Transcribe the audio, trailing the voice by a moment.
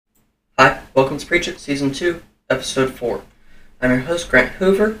Welcome to Preach It, Season 2, Episode 4. I'm your host, Grant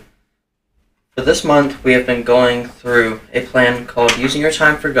Hoover. For this month, we have been going through a plan called Using Your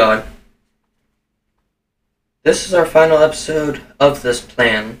Time for God. This is our final episode of this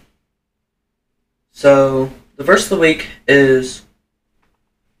plan. So, the verse of the week is,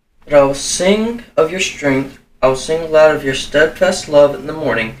 "But I will sing of your strength, I will sing aloud of your steadfast love in the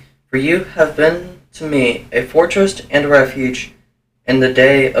morning, for you have been to me a fortress and a refuge in the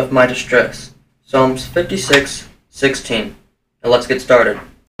day of my distress." Psalms 56:16. Now let's get started.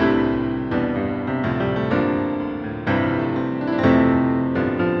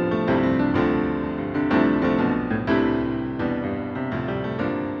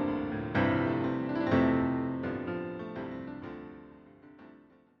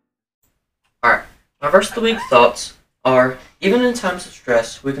 Alright, my verse of the week thoughts are, even in times of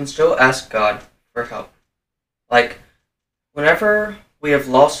stress, we can still ask God for help. Like, whenever we have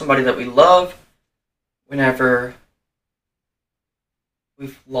lost somebody that we love, whenever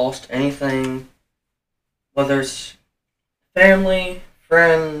we've lost anything, whether it's family,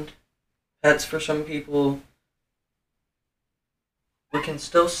 friend, pets for some people, we can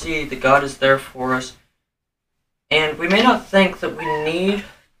still see that God is there for us. And we may not think that we need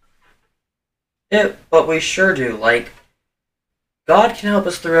it, but we sure do. Like, God can help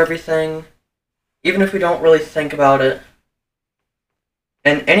us through everything, even if we don't really think about it.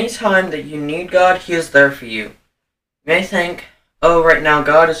 And any time that you need God, He is there for you. You may think, oh, right now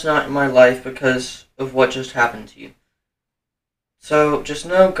God is not in my life because of what just happened to you. So just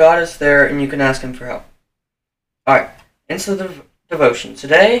know God is there and you can ask Him for help. Alright, into the devotion.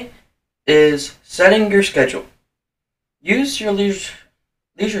 Today is setting your schedule. Use your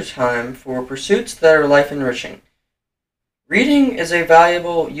leisure time for pursuits that are life enriching. Reading is a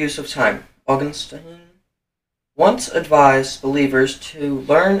valuable use of time. Augustine once advised believers to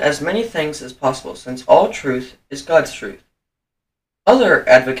learn as many things as possible, since all truth is God's truth. Other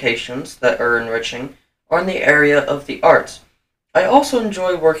avocations that are enriching are in the area of the arts. I also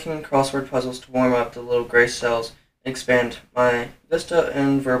enjoy working crossword puzzles to warm up the little gray cells and expand my vista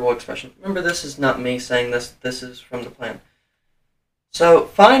and verbal expression. Remember, this is not me saying this is from the plan. So,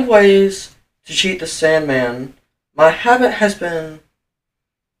 find ways to cheat the Sandman. My habit has been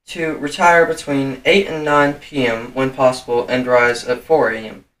to retire between 8 and 9 p.m. when possible and rise at 4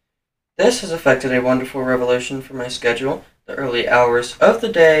 a.m. This has effected a wonderful revolution for my schedule. The early hours of the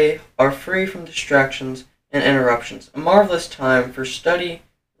day are free from distractions and interruptions, a marvelous time for study,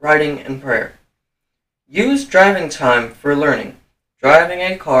 writing, and prayer. Use driving time for learning. Driving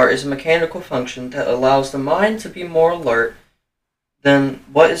a car is a mechanical function that allows the mind to be more alert than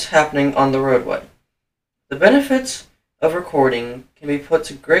what is happening on the roadway. The benefits of recording can be put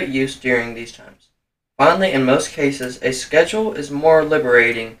to great use during these times. Finally, in most cases, a schedule is more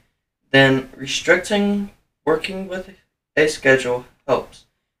liberating than restricting. Working with a schedule helps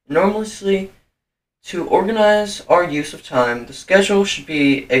enormously to organize our use of time. The schedule should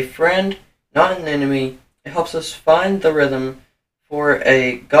be a friend, not an enemy. It helps us find the rhythm for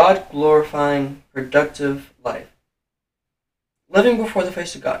a God-glorifying, productive life. Living before the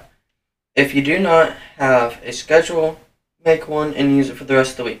face of God. If you do not have a schedule, make one and use it for the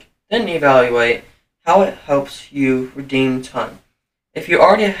rest of the week. Then evaluate how it helps you redeem time. If you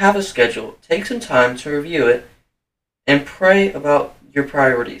already have a schedule, take some time to review it and pray about your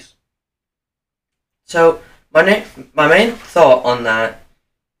priorities. So, my main thought on that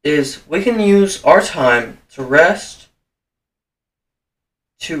is we can use our time to rest,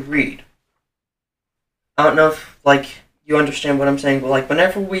 to read. I don't know if, you understand what I'm saying, but,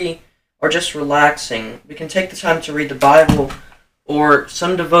 whenever we are just relaxing, we can take the time to read the Bible or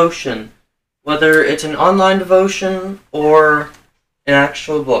some devotion, whether it's an online devotion or an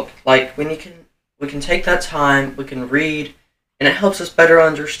actual book. We can take that time, we can read, and it helps us better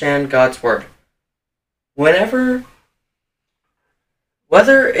understand God's Word. Whether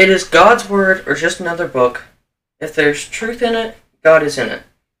it is God's Word or just another book, if there's truth in it, God is in it.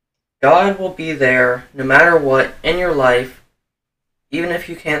 God will be there no matter what in your life, even if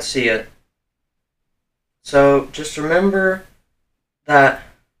you can't see it. So just remember that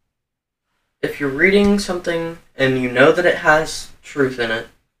if you're reading something and you know that it has truth in it,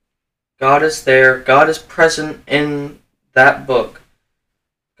 God is there. God is present in that book.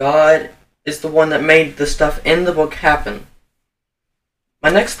 God is the one that made the stuff in the book happen. My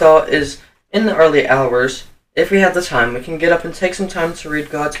next thought is, in the early hours, if we have the time, we can get up and take some time to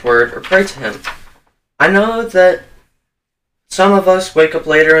read God's Word or pray to Him. I know that some of us wake up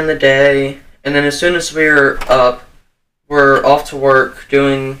later in the day, and then as soon as we're up, we're off to work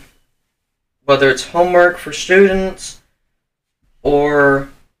doing, whether it's homework for students or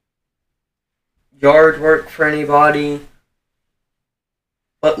yard work for anybody.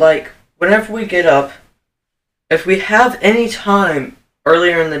 But like, whenever we get up, if we have any time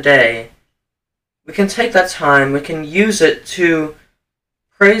earlier in the day, we can take that time, we can use it to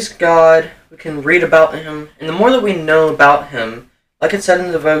praise God, we can read about Him, and the more that we know about Him, like it said in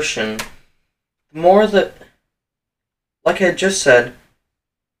the devotion, the more that, like I had just said,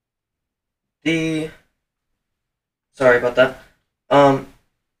 sorry about that,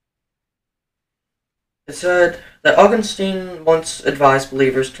 it said that Augustine once advised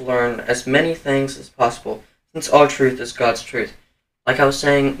believers to learn as many things as possible, since all truth is God's truth. Like I was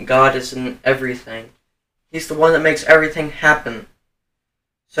saying, God is in everything. He's the one that makes everything happen.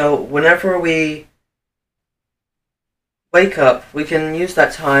 So whenever we wake up, we can use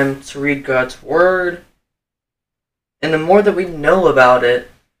that time to read God's Word. And the more that we know about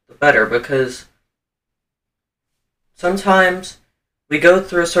it, the better, because sometimes we go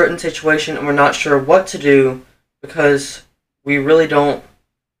through a certain situation and we're not sure what to do because we really don't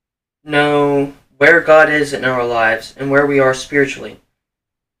know where God is in our lives and where we are spiritually.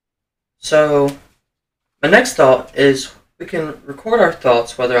 So, my next thought is we can record our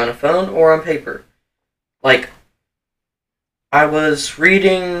thoughts whether on a phone or on paper. Like, I was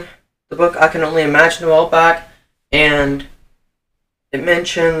reading the book I Can Only Imagine a while back, and it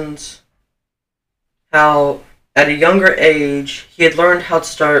mentions how at a younger age he had learned how to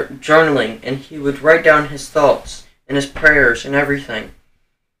start journaling, and he would write down his thoughts and his prayers and everything.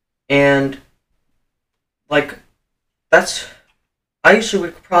 And like, I usually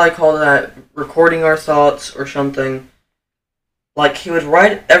would probably call that recording our thoughts or something. Like, he would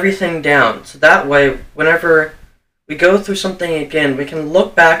write everything down, so that way, whenever we go through something again, we can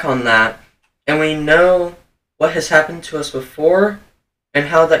look back on that, and we know what has happened to us before, and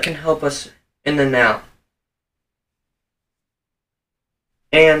how that can help us in the now.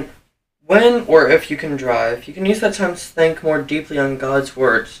 And when or if you can drive, you can use that time to think more deeply on God's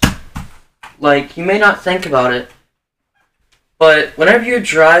words. Like, you may not think about it, but whenever you're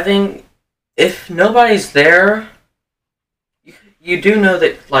driving, if nobody's there, you do know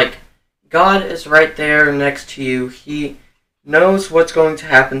that, like, God is right there next to you. He knows what's going to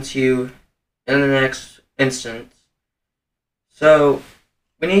happen to you in the next instant. So,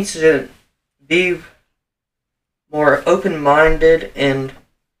 we need to be more open-minded, and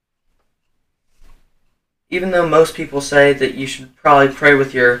even though most people say that you should probably pray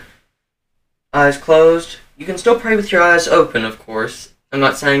with your eyes closed, you can still pray with your eyes open, of course. I'm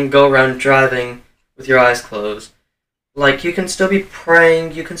not saying go around driving with your eyes closed. Like, you can still be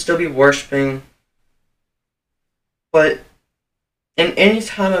praying, you can still be worshiping, but in any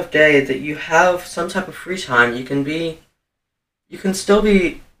time of day that you have some type of free time, you can still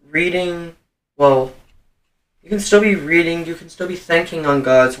be reading, you can still be thinking on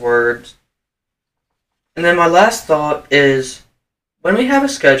God's words. And then my last thought is, when we have a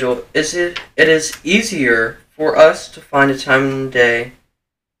schedule, it is easier for us to find a time in the day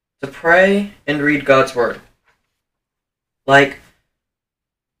to pray and read God's Word. Like,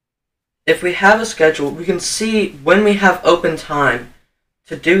 if we have a schedule, we can see when we have open time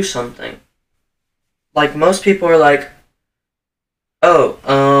to do something. Like, most people are like,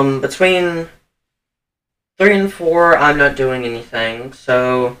 between 3 and 4, I'm not doing anything,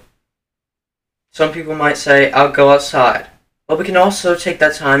 so some people might say, I'll go outside. But we can also take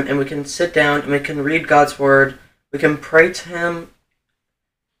that time and we can sit down and we can read God's Word, we can pray to Him,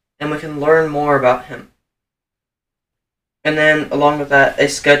 and we can learn more about Him. And then, along with that, a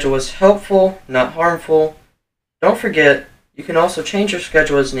schedule is helpful, not harmful. Don't forget, you can also change your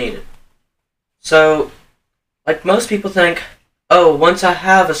schedule as needed. So, like most people think, once I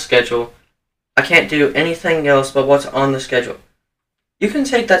have a schedule, I can't do anything else but what's on the schedule. You can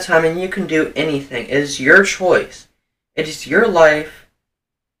take that time and you can do anything. It is your choice. It is your life,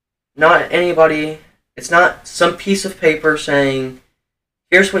 not anybody. It's not some piece of paper saying,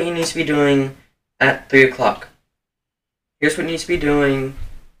 here's what you need to be doing at 3 o'clock. Here's what you need to be doing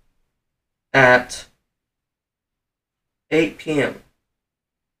at 8 p.m.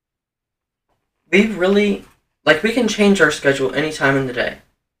 We can change our schedule any time in the day.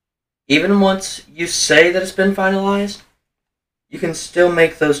 Even once you say that it's been finalized, you can still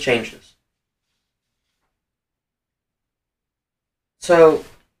make those changes. So,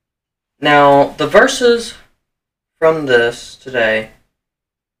 now, the verses from this today,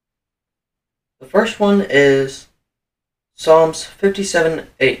 the first one is Psalms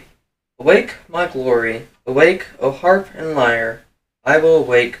 57:8. Awake, my glory, awake, O harp and lyre, I will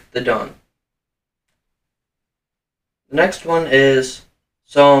awake the dawn. The next one is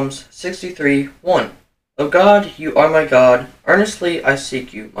Psalms 63:1. O God, you are my God. Earnestly I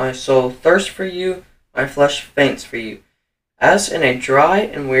seek you. My soul thirsts for you. My flesh faints for you, as in a dry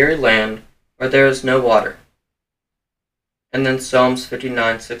and weary land where there is no water. And then Psalms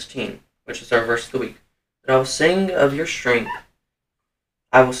 59:16, which is our verse of the week. But I will sing of your strength.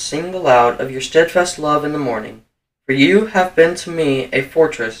 I will sing aloud of your steadfast love in the morning. For you have been to me a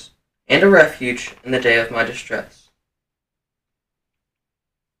fortress and a refuge in the day of my distress.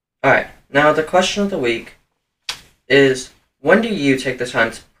 Alright, now the question of the week is, when do you take the time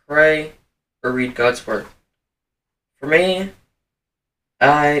to pray or read God's Word? For me,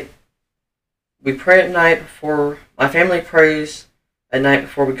 we pray at night before, my family prays at night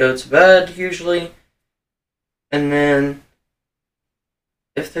before we go to bed, usually. And then,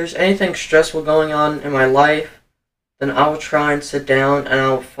 if there's anything stressful going on in my life, then I will try and sit down and I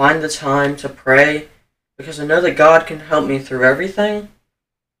will find the time to pray, because I know that God can help me through everything.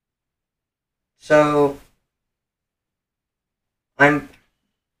 So,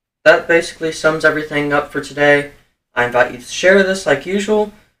 that basically sums everything up for today. I invite you to share this like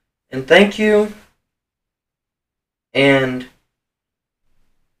usual, and thank you. And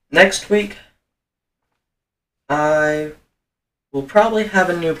next week, I will probably have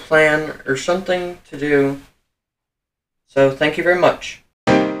a new plan or something to do. So thank you very much.